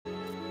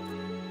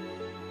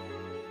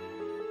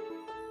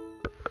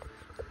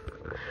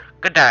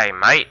Good day,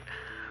 mate.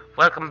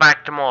 Welcome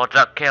back to more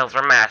Ducktales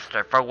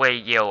Remastered for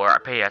Wii U or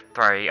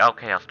PS3.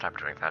 Okay, I'll stop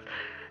doing that.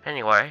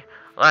 Anyway,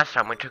 last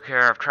time we took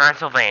care of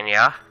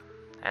Transylvania,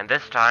 and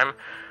this time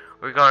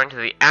we're going to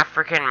the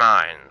African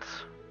mines.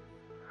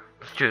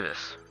 Let's do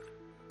this.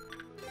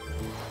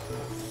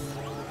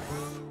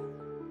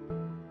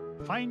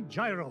 Find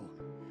Gyro.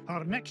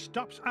 Our next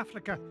stop's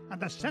Africa and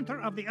the center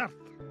of the earth.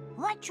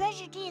 What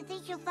treasure do you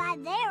think you'll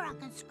find there,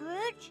 Uncle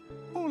Scrooge?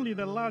 Only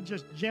the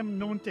largest gem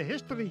known to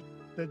history,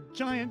 the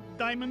giant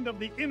diamond of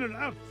the inner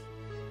earth.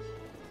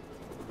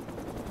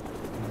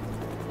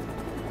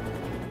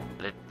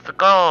 Let's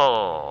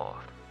go.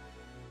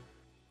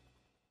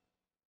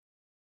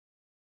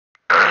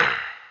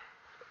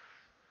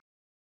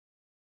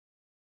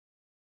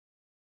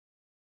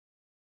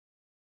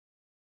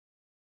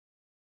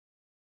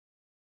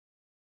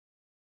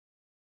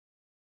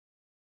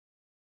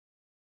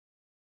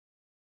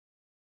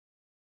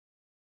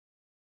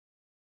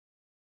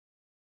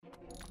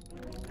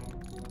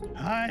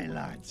 Hi,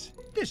 lads.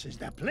 This is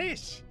the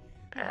place.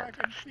 And I can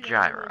that's feel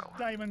Gyro. those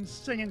diamonds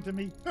singing to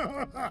me.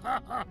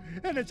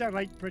 And it's a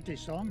right pretty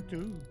song,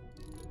 too.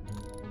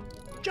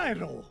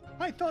 Gyro,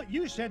 I thought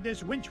you said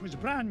this winch was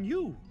brand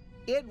new.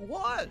 It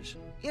was.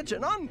 It's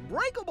an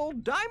unbreakable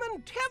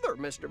diamond tether,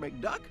 Mr.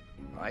 McDuck.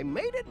 I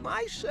made it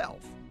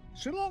myself.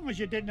 So long as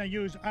you didn't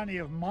use any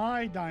of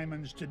my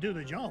diamonds to do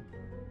the job.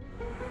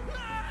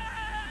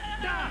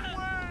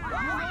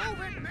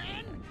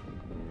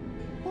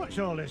 What's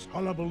all this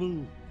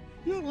hullabaloo?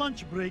 Your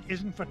lunch break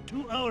isn't for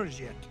 2 hours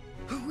yet.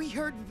 We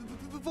heard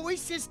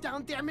voices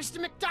down there, Mr.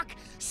 McDuck.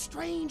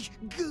 Strange,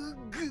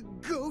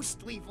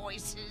 ghostly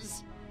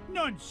voices.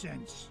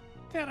 Nonsense.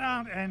 There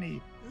aren't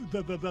any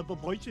the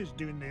voices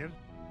doing there.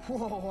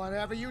 Whoa,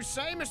 whatever you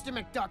say, Mr.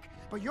 McDuck.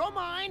 But your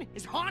mine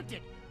is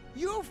haunted.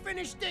 You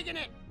finish digging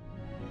it.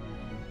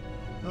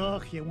 Oh,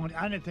 you want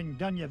anything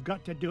done, you've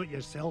got to do it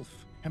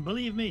yourself. And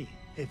believe me,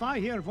 if I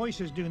hear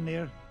voices doing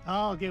there,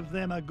 I'll give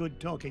them a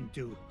good talking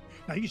to.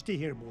 Now you stay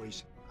here,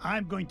 boys.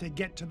 I'm going to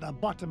get to the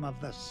bottom of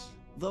this.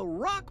 The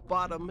rock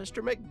bottom,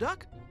 Mr.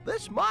 McDuck.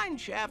 This mine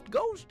shaft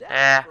goes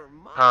down for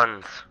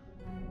Puns.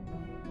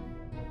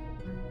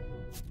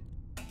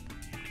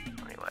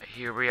 Anyway,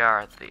 here we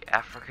are at the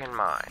African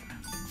mine.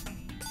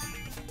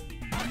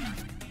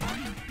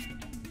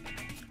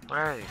 What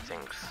are these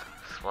things?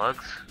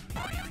 Slugs?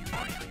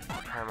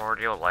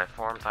 Primordial life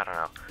forms? I don't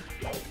know.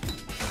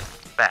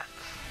 Bats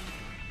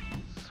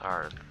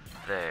are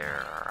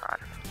there. I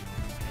don't know.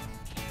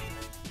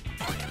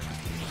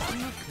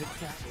 Look at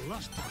that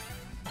luster.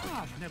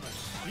 I've never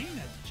seen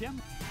a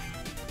gem.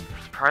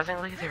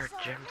 Surprisingly, there are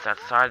gems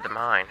outside the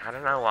mine. I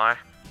don't know why.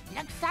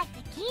 Looks like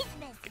the key's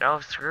missing. You know,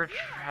 if Scrooge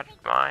had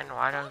mine,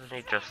 why doesn't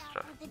he just...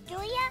 Do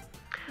ya?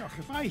 Look,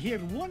 if I hear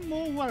one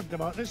more word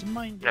about this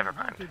mine being Never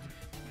mind. haunted,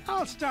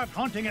 I'll start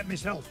haunting it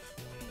myself.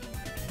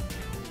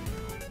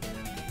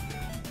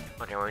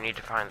 But anyway, we need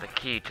to find the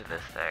key to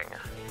this thing.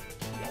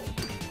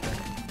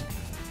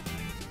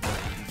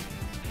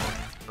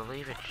 I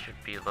believe it should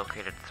be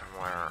located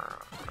somewhere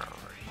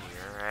over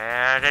here.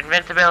 And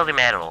invincibility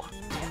medal.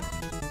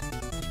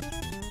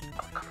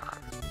 Oh, come on.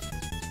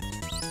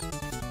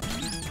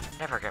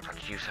 Never get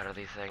much use out of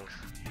these things.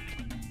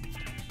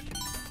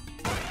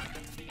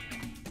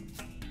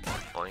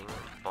 Boing,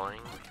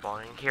 boing,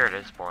 boing. Here it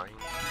is, boing.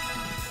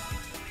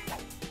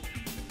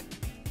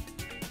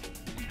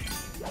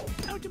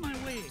 Out of my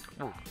way.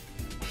 Ooh.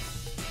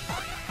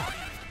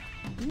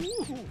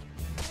 Ooh.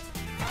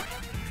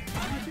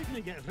 I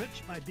didn't get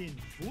rich by being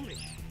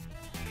foolish.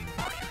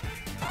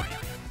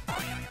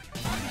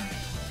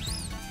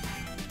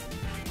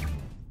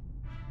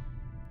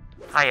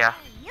 Hiya.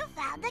 Hey, you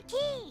found the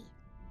key.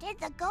 Did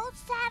the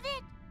ghosts have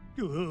it?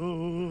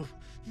 Oh,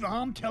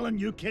 I'm telling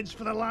you kids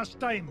for the last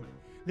time,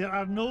 there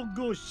are no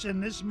ghosts in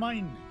this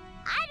mine.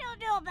 I don't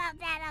know about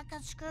that,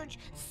 Uncle Scrooge.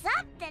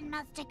 Something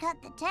must have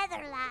cut the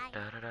tether line.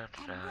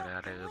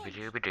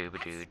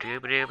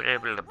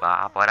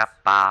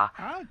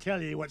 I'll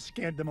tell you what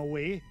scared them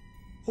away.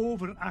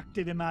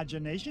 Overactive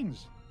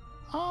imaginations.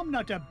 I'm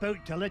not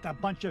about to let a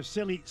bunch of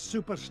silly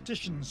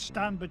superstitions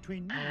stand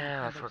between me.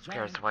 Yeah, that's and the what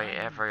scares giant away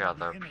diamond every of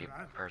the other inner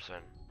earth.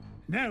 person.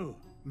 Now,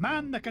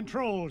 man the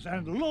controls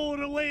and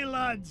lower away,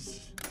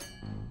 lads.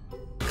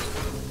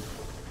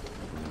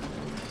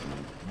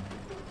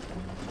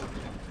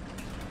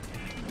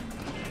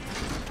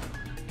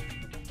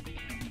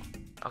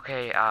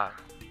 Okay,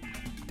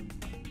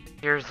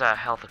 here's a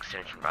health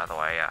extension, by the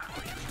way.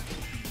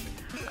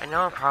 I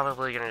know I'm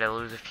probably gonna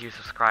lose a few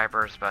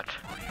subscribers, but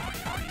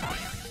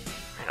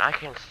I mean, I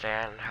can't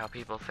stand how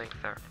people think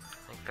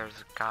there's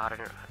a god.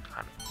 And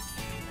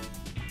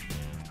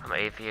I'm an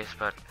atheist,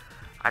 but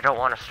I don't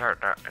want to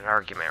start an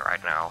argument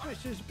right now.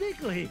 Mrs.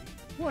 Beakley,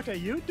 what are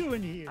you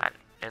doing here?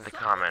 In the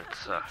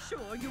comments,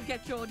 Sure, you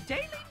get your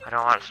daily. I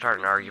don't want to start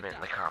an argument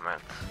in the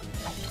comments.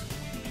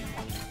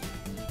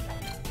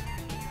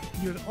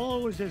 You're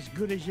always as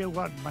good as your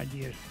word, my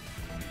dear.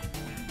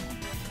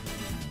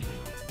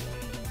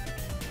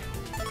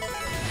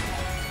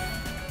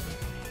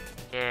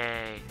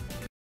 Yay.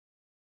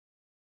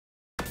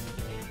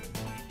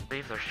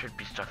 there should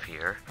be stuff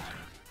here.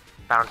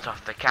 Bounce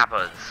off the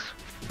kappas.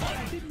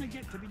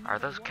 Are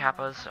those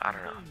kappas? I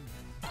don't know.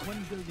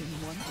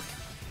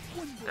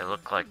 They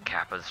look like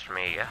kappas to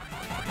me.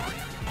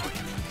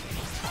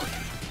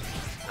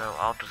 So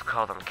I'll just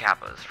call them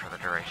kappas for the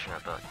duration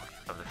of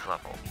this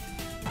level.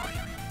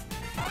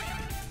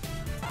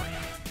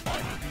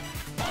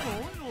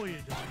 Oh, no, you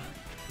don't.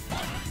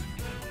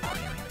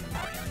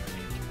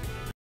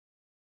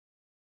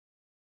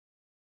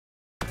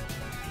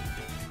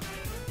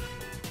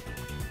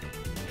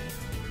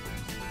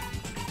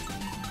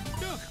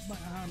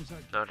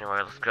 So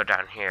anyway, let's go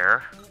down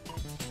here.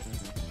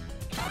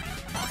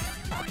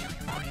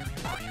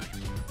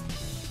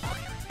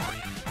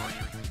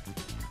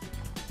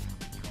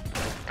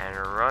 And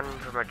run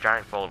from a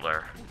giant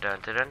boulder. Dun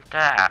dun dun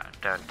da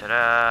dun da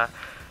da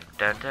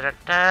dun da da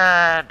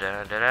da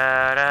dun da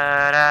da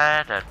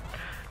da da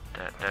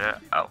dun da da.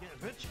 Oh. Get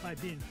rich by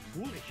being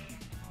foolish.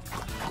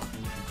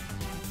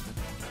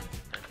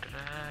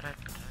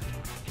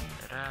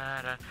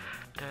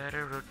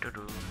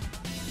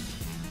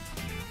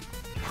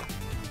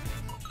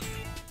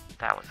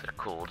 That was a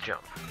cool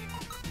jump.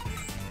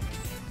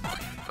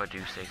 If I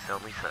do say so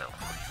myself.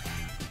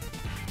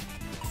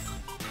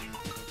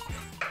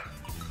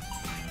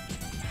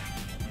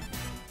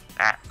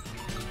 Ah.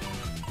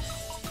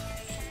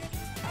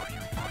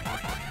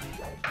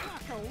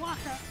 Waka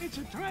waka, it's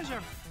a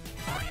treasure.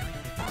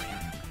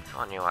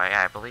 So anyway,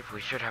 I believe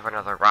we should have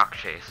another rock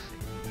chase.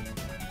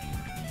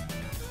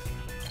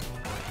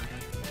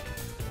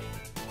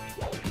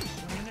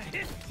 Swinging a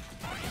hit.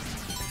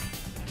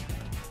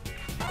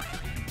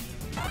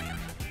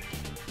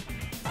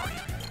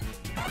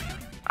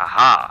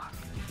 Aha!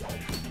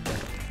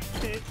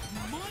 It's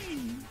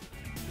mine.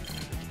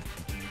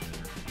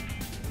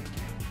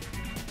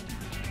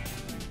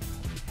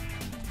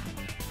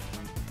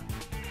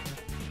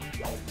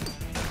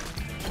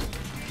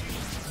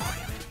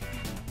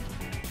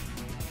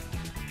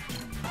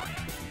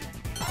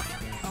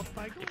 Up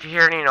I go. If you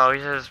hear any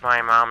noises,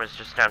 my mom is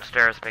just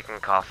downstairs making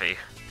coffee.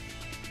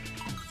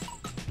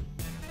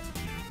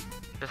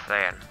 Just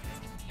saying.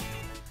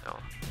 So,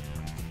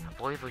 I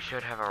believe we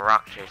should have a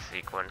rock chase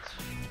sequence.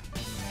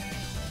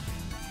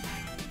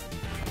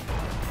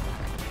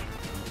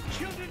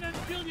 Children and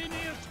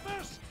billionaires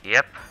first.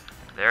 Yep,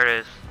 there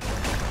it is.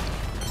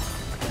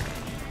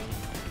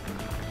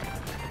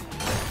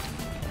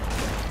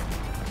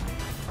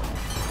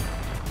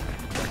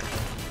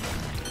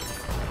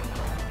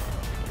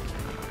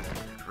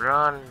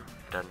 Run.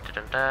 Dun dun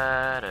dun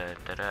dun dun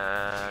dun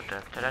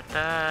dun dun dun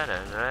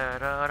dun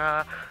dun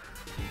dun.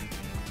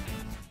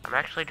 I'm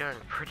actually doing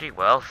pretty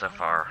well so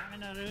far.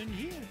 Hanging around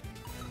here.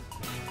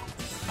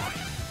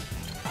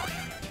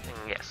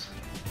 Yes.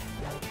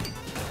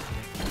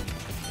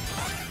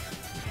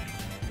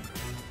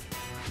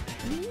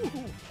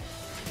 Ooh.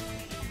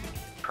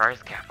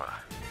 Prize Kappa.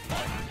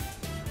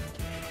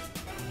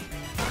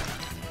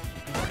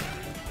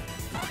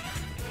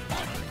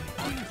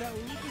 Things are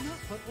looking up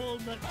for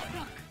old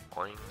McDuck.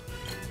 Boing.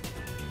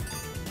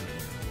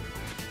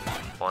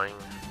 Boing.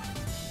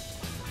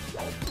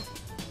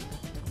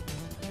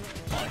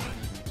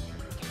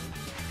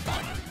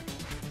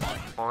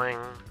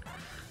 Boing.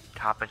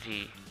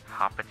 Toppity.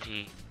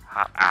 Hoppity.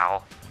 Hop.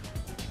 Ow.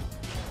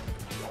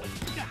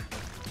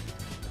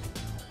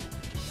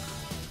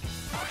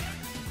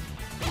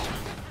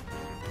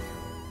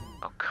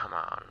 Oh, come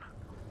on.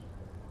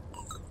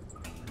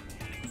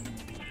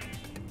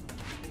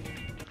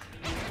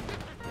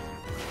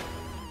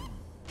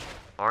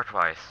 Or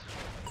twice.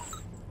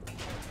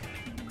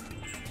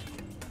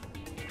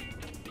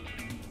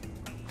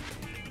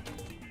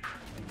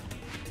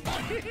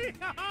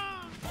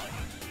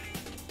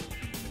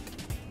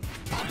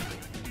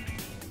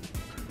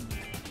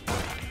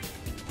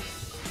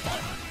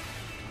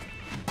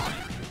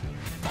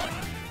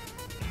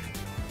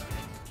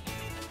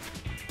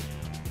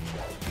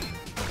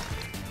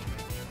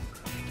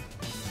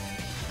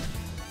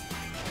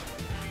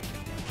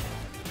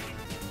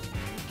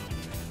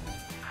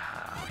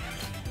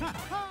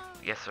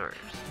 Yes, sir.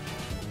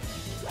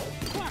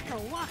 Waka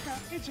waka,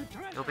 it's a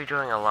treasure. You'll be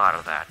doing a lot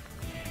of that.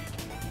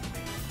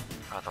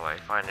 By the way,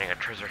 finding a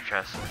treasure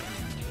chest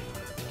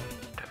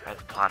as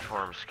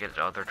platforms to get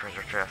to other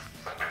treasure chests.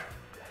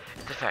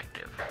 It's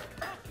effective.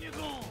 Up you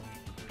go.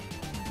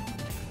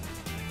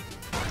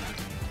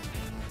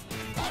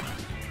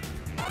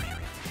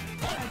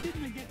 I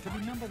didn't get to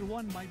be number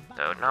one by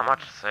So, not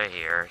much to say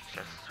here, it's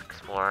just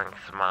exploring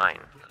some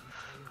mines.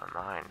 A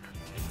mine.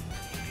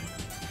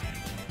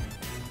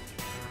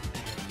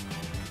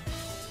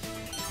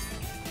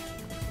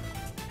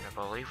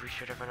 I believe we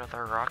should have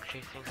another rock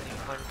chasing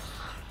sequence.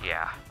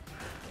 Yeah.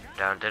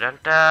 Dun dun dun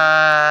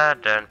da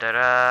dun da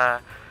da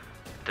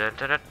dun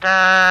da da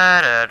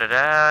da da da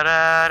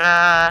da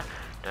da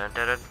dun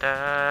da da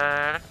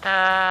da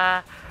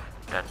da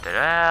dun da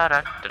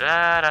da da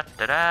da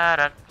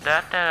da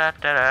da da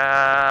da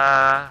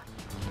da.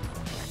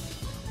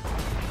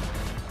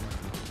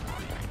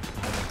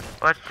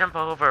 Let's jump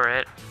over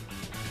it.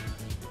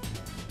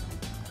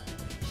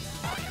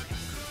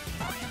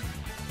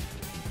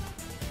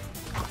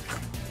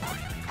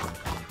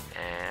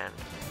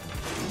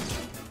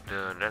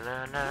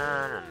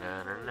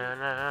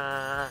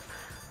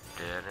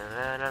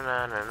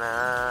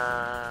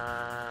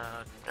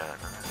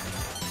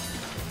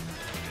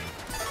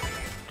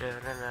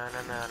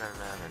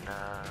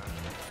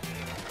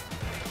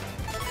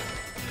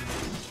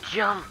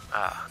 Jump!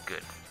 Ah,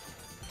 good.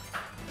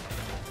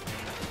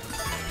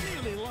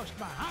 Nearly lost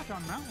my hat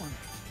on that one.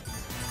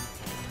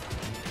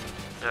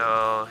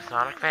 So,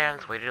 Sonic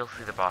fans, wait till you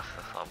see the boss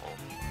of this level.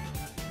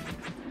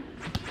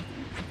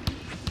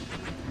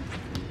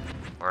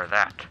 Or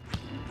that.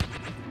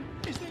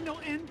 Is there no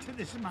end to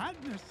this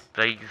madness?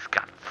 They've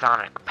got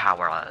Sonic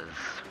powers.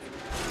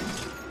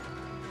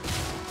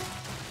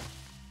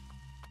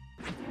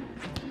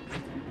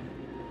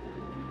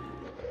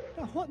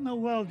 Now, what in the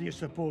world do you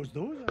suppose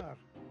those are?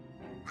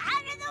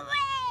 Out of the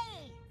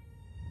way!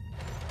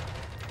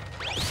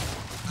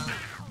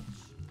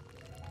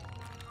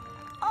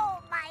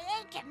 Oh, my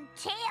aching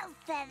tail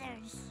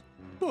feathers.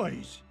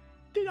 Boys,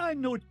 did I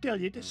not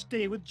tell you to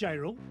stay with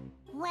Gyro?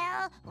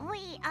 Well,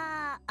 we,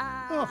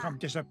 Oh, I'm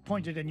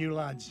disappointed in you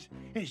lads.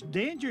 It's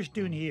dangerous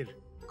down here.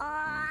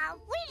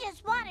 we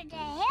just wanted to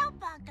help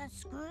Uncle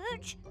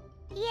Scrooge.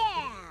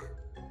 Yeah.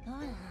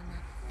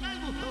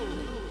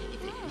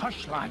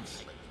 Hush,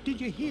 lads.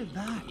 Did you hear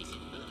that?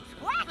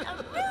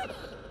 Whack-a-Rudy!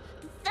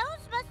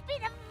 Those must be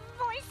the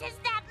voices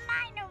that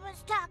Miner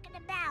was talking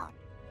about.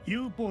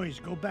 You boys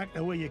go back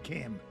the way you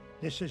came.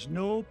 This is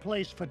no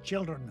place for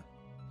children.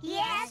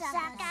 Yes,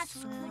 Uncle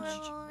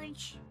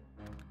Scrooge.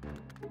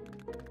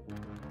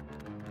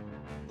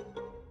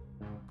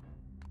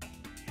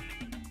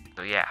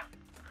 So yeah,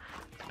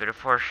 it's a bit of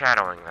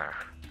foreshadowing there.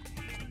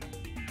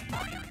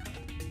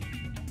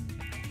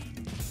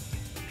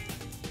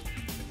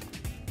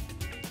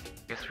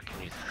 Guess we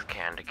can use this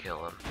can to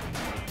kill him.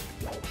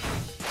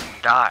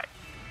 Die!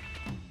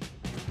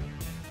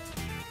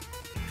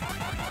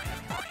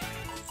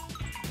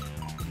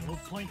 No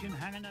point in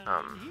hanging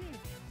out here.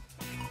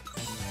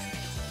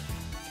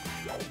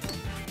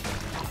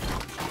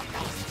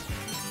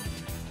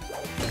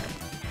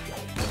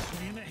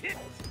 Saying a hit.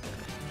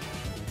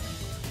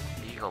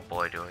 Eagle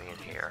Boy doing in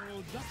here?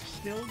 Old Duck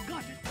still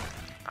got it.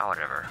 Oh,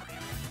 whatever.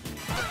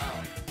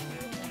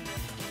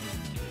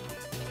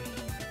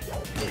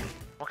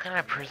 What kind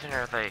of prison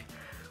are they?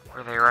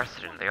 Were they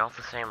arrested in? They all have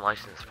the same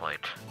license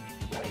plate.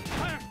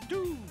 Fire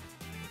two.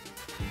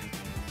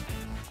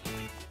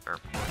 Or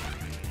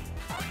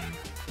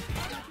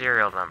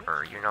serial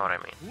number, you know what I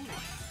mean.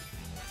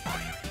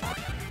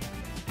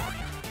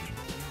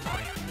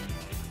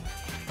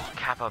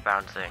 Kappa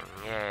bouncing,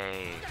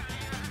 yay.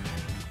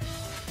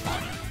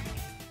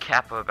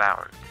 Kappa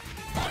bounce.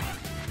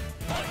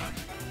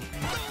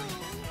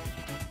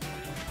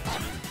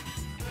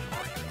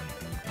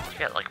 You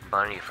get like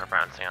money for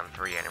bouncing on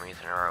 3 enemies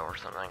in a row or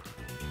something.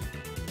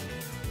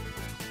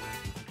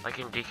 Like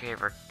in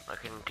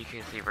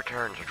DKC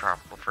Returns or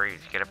Tropical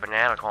Freeze, you get a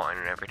banana coin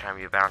and every time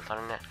you bounce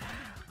on it,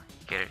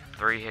 you get a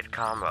 3-hit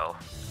combo.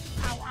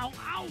 Ow, ow,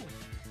 ow.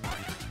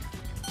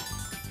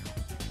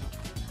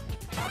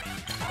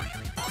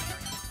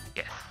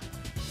 Yes.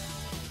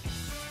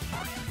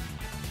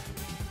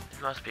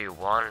 This must be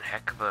one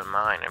heck of a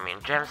mine. I mean,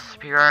 gems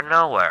appear out of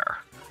nowhere.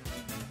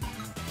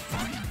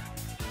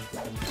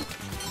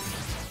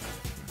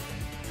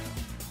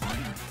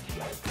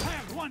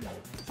 Fire one.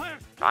 Fire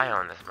two. If I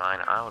own this mine,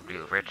 I would be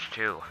rich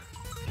too.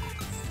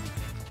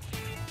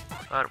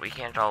 But we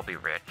can't all be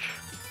rich.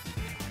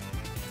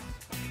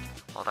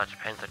 Well, that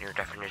depends on your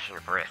definition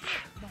of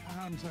rich. My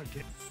arms are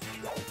getting...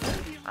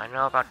 I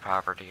know about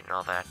poverty and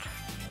all that.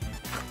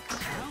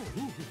 Ow.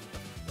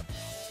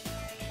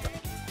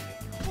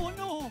 Oh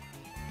no.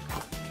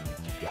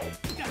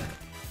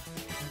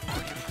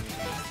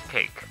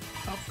 Cake.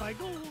 Up I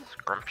go.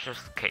 Scrumptious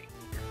cake.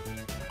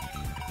 No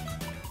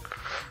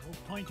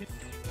point in...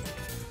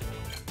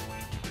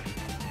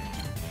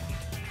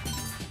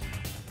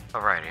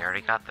 Alright, I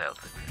already got those.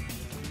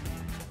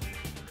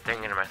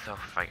 Thinking to myself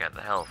if I got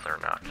the health or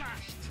not.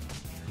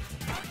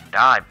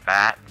 Die,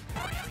 bat!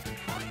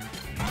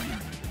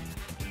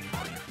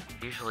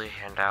 Usually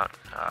hand out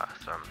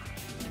some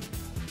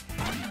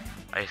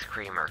ice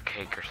cream or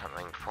cake or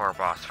something before a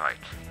boss fight.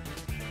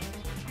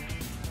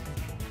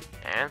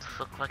 And this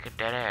looks like a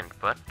dead end,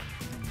 but...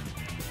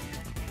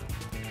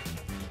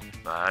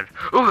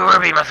 Ooh, the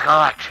ruby must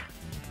collect!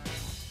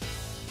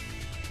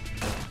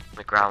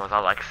 The ground was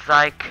all like,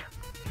 psych!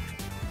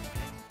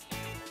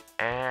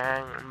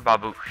 And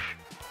baboosh.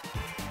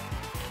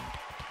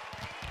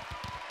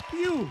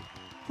 You!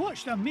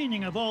 What's the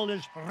meaning of all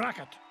this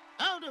racket?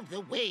 Out of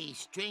the way,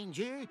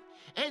 stranger.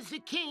 As the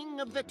king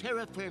of the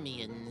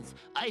Terrafermians,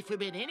 I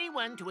forbid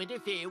anyone to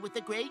interfere with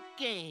the great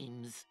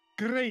games.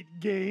 Great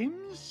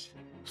games?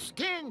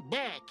 Stand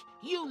back.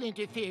 You'll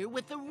interfere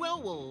with the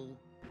role.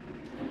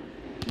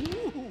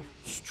 Ooh.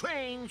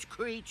 Strange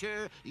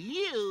creature,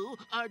 you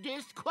are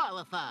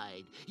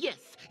disqualified. Yes,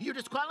 you're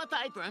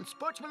disqualified for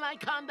unsportsmanlike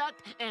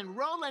conduct and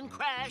roll and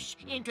crash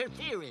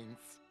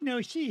interference.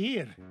 Now see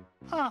here.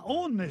 I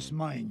own this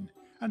mine.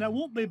 and I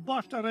won't be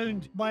bossed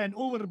around by an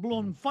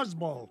overblown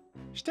fuzzball.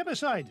 Step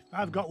aside,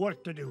 I've got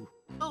work to do.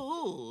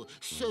 Oh,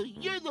 so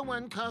you're the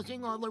one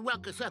causing all the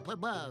ruckus up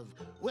above.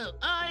 Well,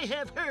 I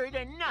have heard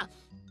enough.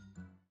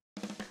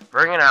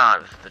 Bring it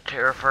on, the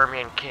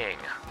Terraformian King.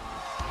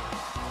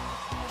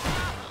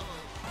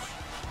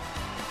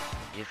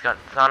 He's got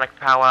sonic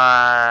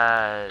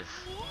powers.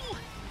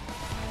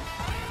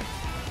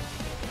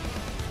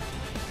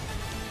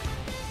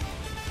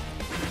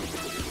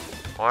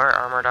 Or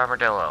Armored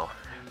Armadillo,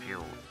 if you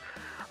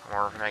are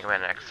more of Mega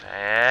Man X.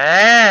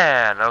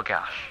 And oh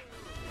gosh.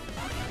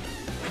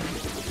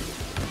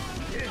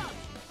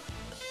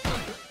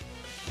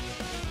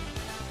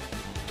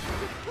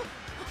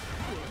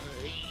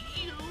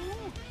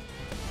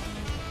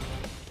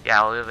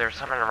 Yeah, well, either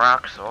summon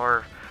rocks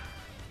or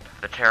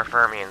the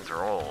Terraformians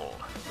are old.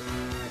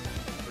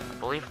 I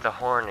believe the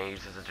horn he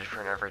uses is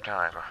different every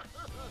time.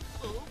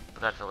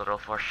 But that's a little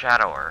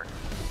foreshadower.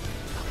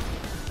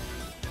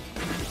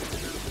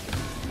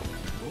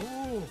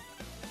 Oh,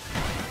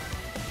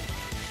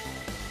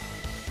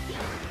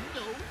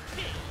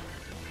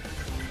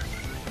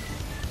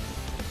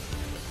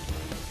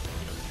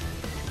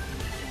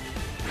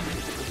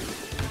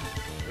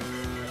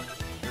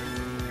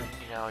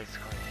 You know, he's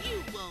going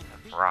You won't to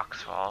be. have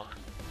rocks fall.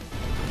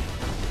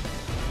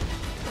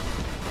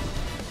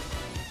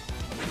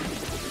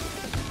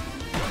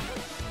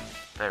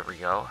 There we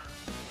go.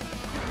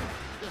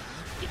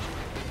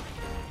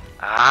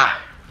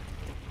 Ah!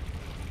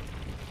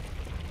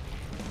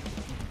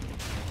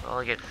 Well,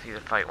 I get to see the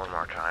fight one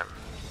more time.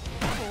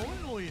 oh,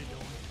 no you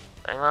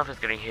don't. I love his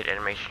getting hit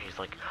animation. He's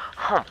like,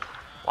 hump!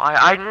 Why,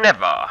 I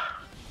never!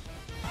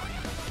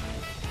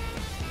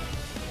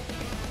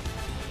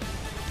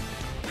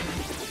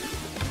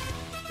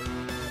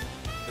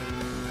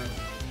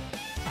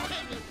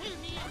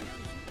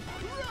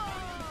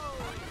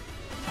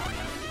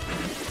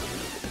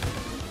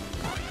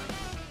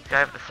 I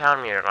have the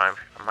sound meter on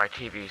my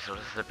TV, so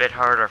this is a bit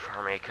harder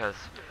for me because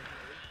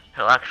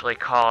he'll actually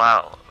call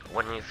out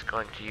when he's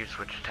going to use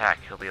which attack.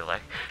 He'll be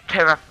like,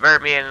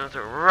 Terraformians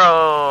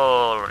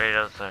roll! When he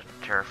does a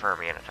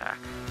Terraformian attack.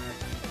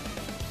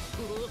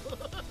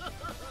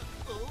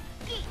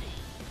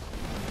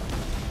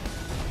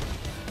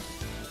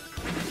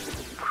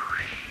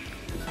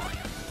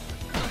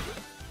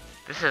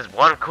 This is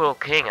one cool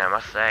king, I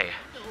must say.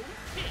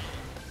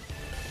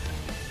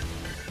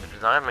 The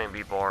design may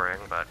be boring,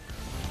 but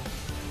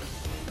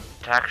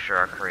attacks sure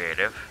are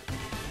creative.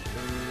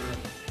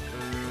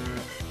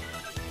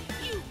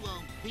 You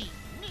won't beat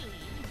me.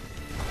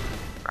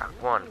 Rock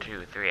 1,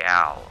 2, 3,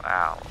 ow,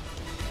 ow.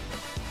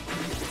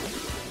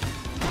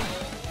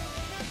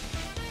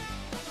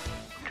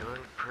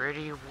 Doing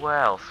pretty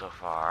well so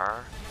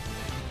far.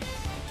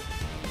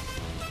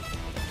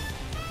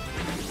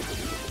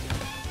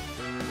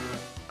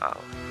 Oh.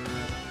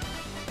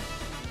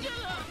 Get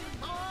up,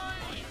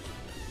 boy.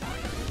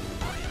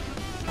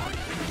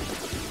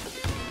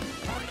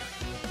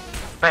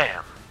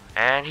 Bam!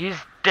 And he's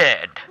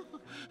dead.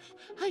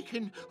 I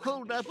can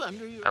hold up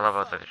under your. I love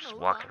how they thumb just no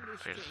walk longer,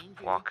 they just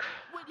stranger. walk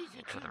What is it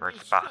into you the right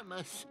wish spot. from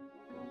us?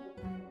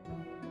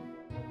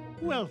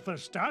 Well, for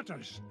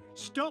starters,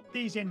 stop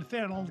these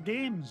infernal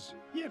games.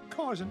 You're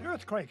causing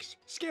earthquakes,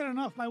 scaring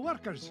off my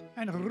workers,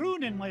 and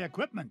ruining my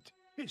equipment.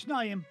 It's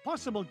nigh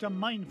impossible to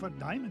mine for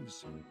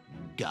diamonds.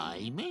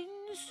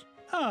 Diamonds?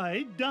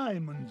 Aye,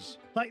 diamonds.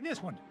 Like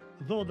this one,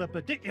 though the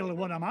particular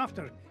one I'm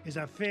after is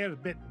a fair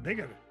bit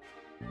bigger.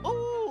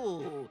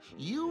 Oh,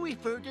 you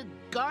refer to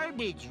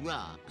garbage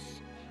rocks.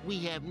 We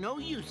have no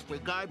use for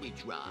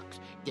garbage rocks.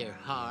 They're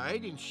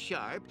hard and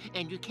sharp,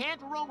 and you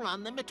can't roll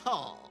on them at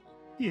all.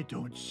 You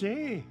don't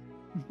say.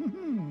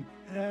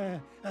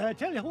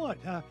 Tell you what,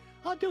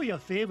 I'll do you a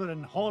favour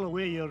and haul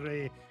away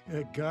your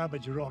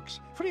garbage rocks,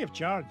 free of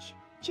charge.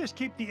 Just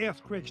keep the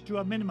earthquakes to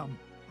a minimum,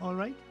 all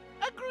right?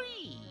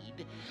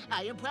 Agreed.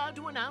 I am proud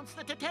to announce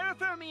that the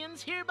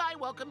Terraformians hereby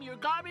welcome your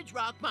garbage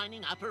rock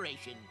mining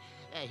operation.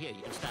 Here,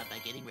 you can start by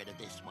getting rid of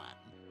this one.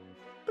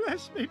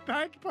 Bless me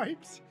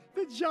bagpipes,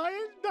 the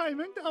giant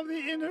diamond of the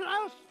inner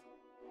earth.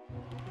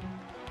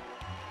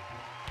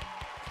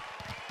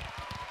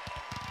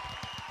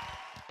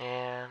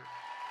 And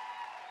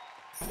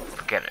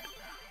forget it.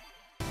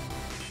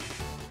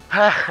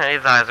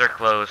 His eyes are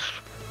closed.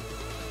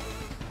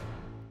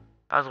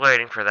 I was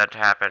waiting for that to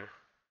happen.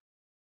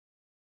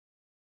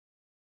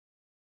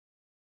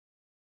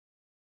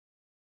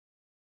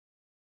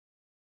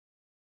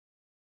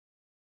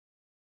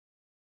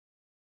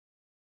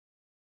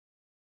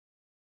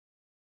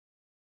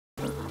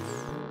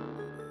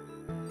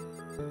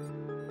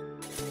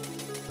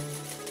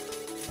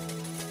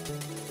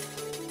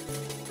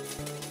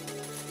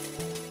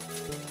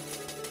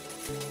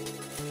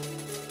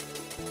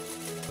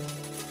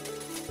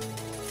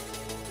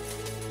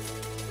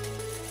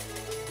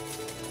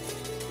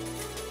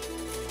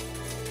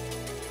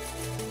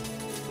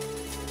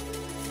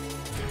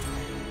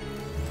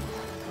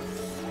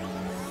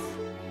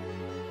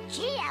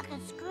 Gee, Uncle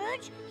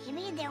Scrooge, you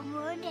mean there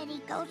weren't any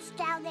ghosts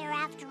down there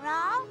after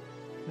all?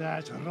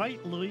 That's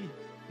right, Louis.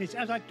 It's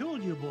as I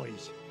told you,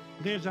 boys.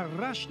 There's a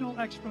rational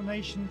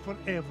explanation for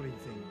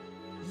everything.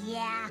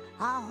 Yeah,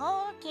 a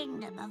whole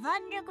kingdom of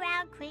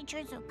underground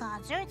creatures who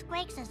cause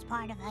earthquakes as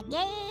part of a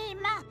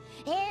game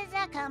is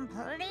a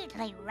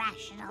completely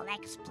rational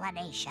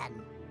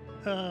explanation.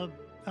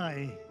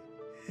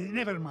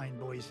 Never mind,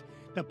 boys.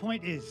 The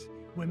point is,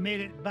 we made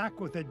it back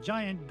with a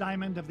giant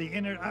diamond of the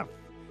inner earth,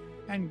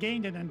 and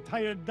gained an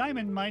entire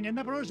diamond mine in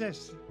the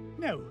process.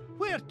 Now,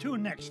 where to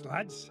next,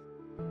 lads?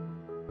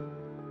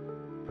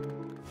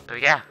 So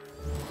yeah,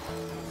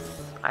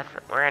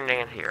 we're ending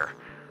it here.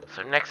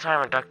 So next time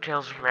on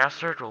DuckTales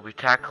Remastered, we'll be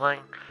tackling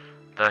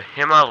the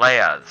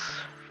Himalayas.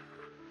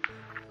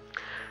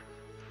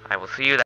 I will see you then.